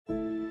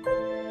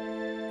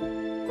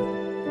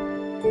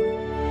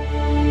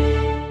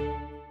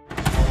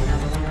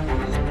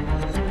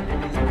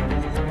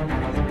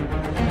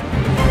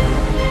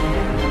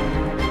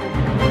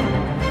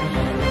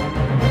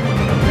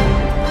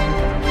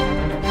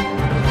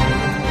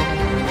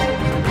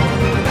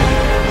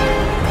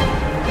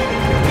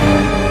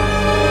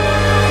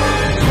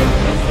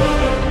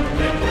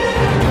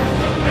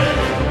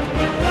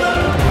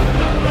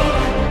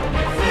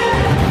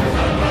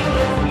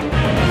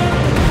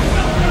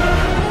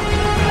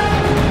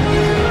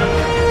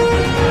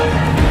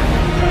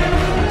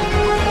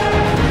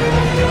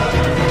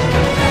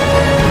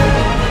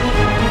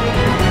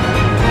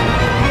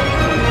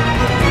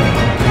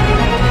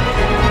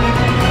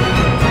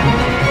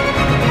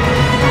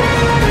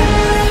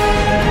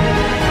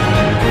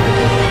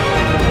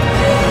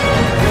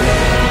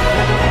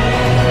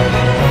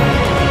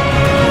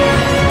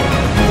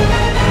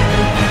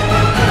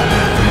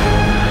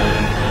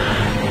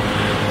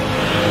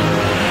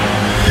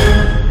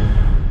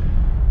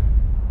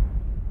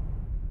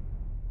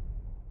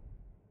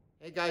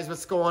Guys,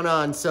 what's going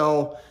on?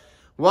 So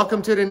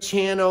welcome to the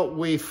channel.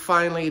 We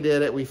finally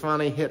did it. We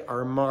finally hit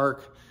our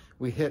mark.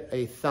 We hit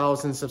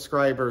 1,000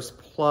 subscribers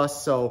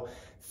plus. So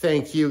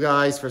thank you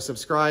guys for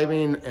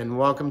subscribing and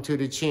welcome to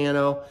the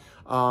channel.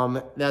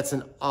 That's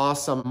an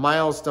awesome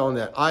milestone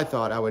that I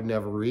thought I would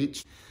never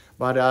reach.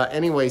 But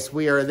anyways,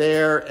 we are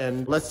there,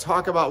 and let's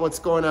talk about what's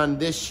going on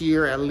this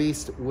year, at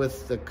least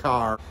with the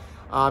car.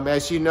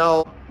 As you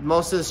know,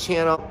 most of this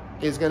channel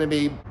is going to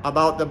be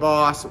about the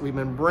Boss. We've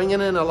been bringing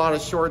in a lot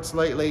of shorts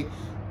lately,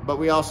 but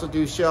we also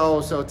do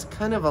shows, so it's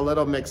kind of a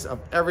little mix of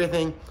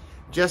everything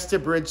just to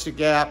bridge the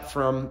gap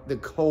from the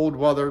cold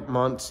weather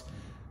months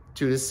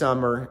to the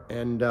summer.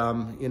 And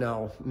you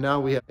know, now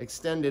we have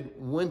extended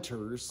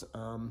winters,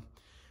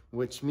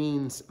 which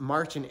means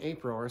March and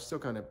April are still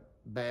kind of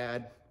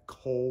bad,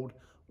 cold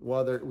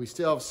weather. We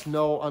still have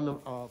snow on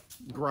the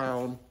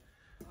ground.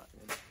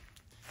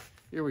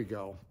 Here we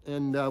go.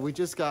 And we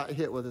just got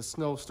hit with a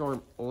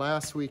snowstorm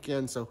last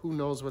weekend, so who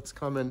knows what's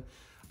coming.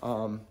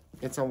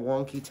 It's a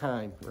wonky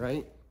time,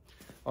 right?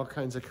 All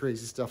kinds of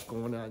crazy stuff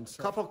going on. So,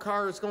 a couple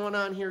cars going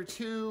on here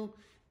too.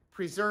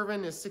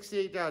 Preserving the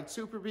 68 Dodge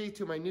Super Bee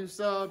to my new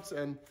subs,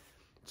 and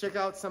check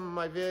out some of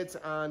my vids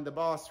on the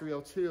Boss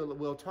 302.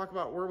 We'll talk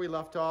about where we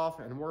left off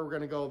and where we're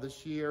gonna go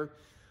this year.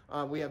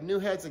 We have new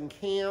heads and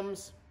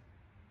cams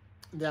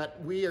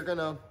that we are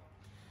gonna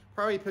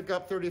probably pick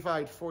up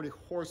 35 to 40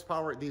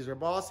 horsepower. These are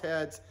Boss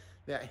heads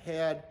that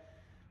had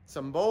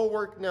some bowl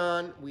work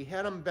done. We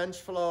had them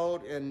bench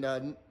flowed,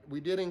 and we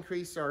did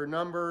increase our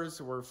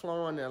numbers. We're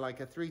flowing at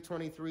like a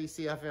 323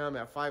 CFM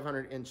at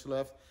 500 inch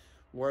lift,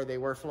 where they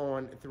were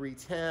flowing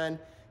 310.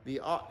 The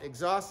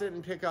exhaust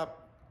didn't pick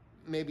up,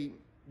 maybe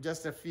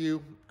just a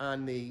few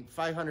on the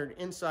 500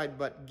 inside,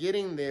 but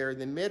getting there,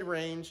 the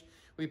mid-range,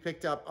 we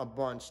picked up a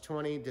bunch,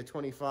 20 to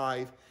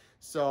 25.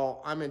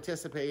 So I'm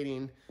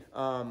anticipating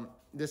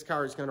this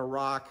car is gonna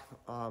rock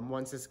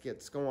once this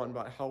gets going.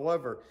 But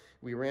however,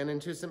 we ran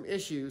into some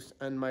issues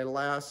in my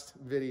last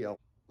video.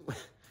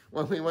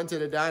 When we went to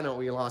the dyno,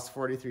 we lost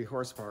 43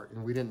 horsepower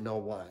and we didn't know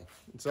why.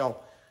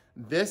 So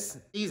this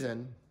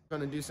season, I'm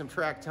gonna do some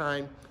track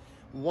time.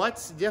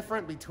 What's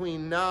different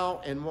between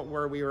now and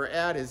where we were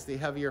at is the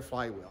heavier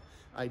flywheel.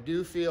 I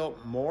do feel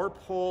more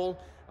pull,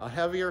 a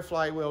heavier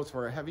flywheel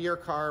for a heavier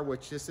car,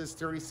 which this is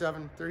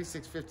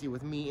 3650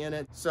 with me in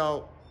it.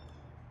 So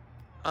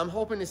I'm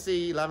hoping to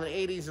see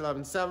 1180s,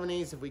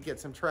 1170s if we get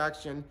some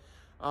traction,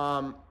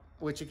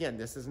 which again,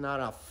 this is not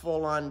a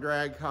full-on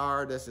drag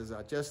car. This is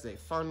just a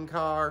fun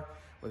car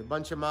with a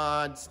bunch of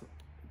mods,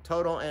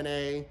 total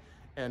NA,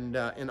 and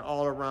an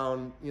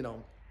all-around, you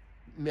know,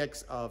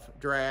 mix of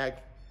drag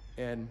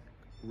and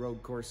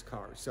road course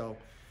cars. So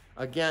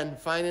again,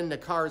 finding the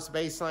car's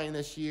baseline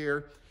this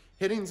year,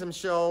 hitting some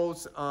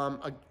shows,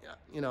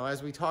 you know,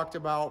 as we talked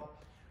about,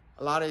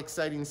 a lot of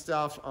exciting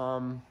stuff.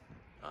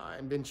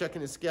 I've been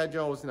checking the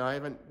schedules, and I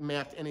haven't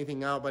mapped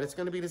anything out, but it's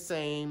going to be the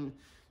same.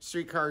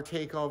 Streetcar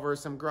takeover,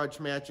 some grudge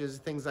matches,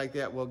 things like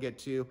that we'll get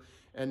to.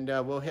 And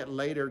we'll hit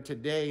later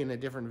today in a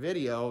different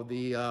video,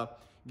 the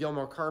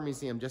Gilmore Car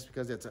Museum, just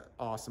because it's an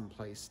awesome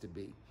place to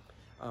be.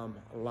 A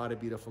lot of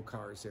beautiful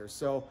cars there.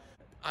 So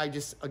I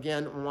just,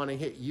 again, want to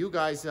hit you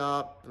guys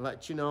up and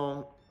let you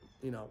know,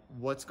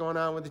 what's going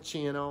on with the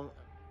channel.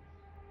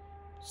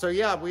 So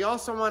yeah, we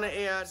also want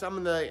to add some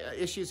of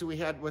the issues that we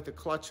had with the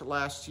clutch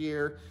last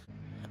year.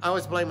 I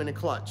was blaming the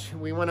clutch.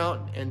 We went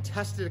out and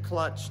tested the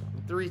clutch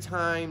 3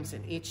 times,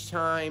 and each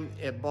time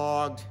it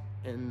bogged.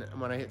 And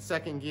when I hit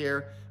second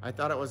gear, I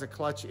thought it was a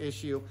clutch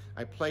issue.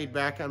 I played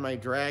back on my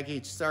drag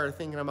gauge, started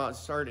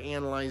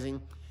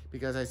analyzing,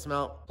 because I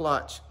smelled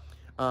clutch.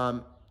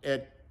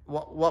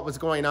 What was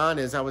going on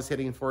is I was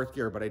hitting 4th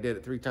gear, but I did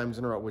it 3 times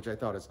in a row, which I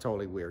thought is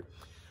totally weird.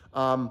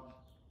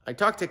 I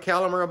talked to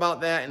Calimer about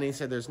that, and he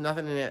said there's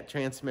nothing in that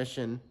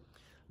transmission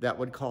that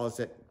would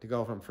cause it to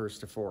go from 1st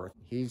to 4th.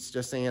 He's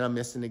just saying I'm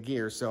missing a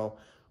gear. So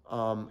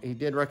he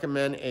did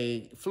recommend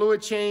a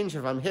fluid change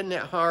if I'm hitting it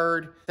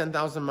hard,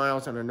 10,000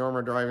 miles on a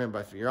normal driving.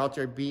 But if you're out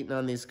there beating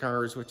on these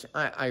cars, which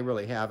I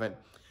really haven't,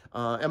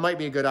 it might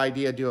be a good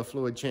idea to do a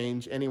fluid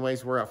change.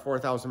 Anyways, we're at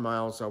 4,000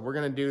 miles, so we're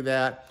gonna do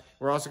that.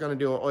 We're also gonna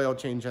do an oil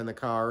change on the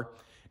car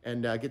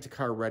and get the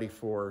car ready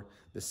for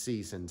the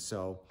season.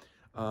 So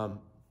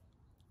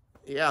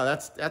yeah,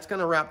 that's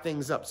gonna wrap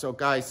things up. So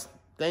guys,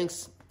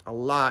 thanks a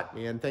lot,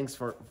 man. Thanks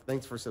for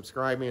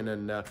subscribing,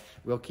 and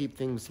we'll keep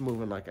things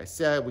moving. Like I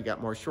said, we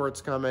got more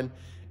shorts coming,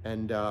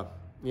 and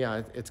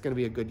yeah, it's gonna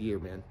be a good year,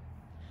 man.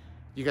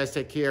 You guys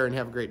take care and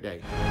have a great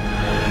day.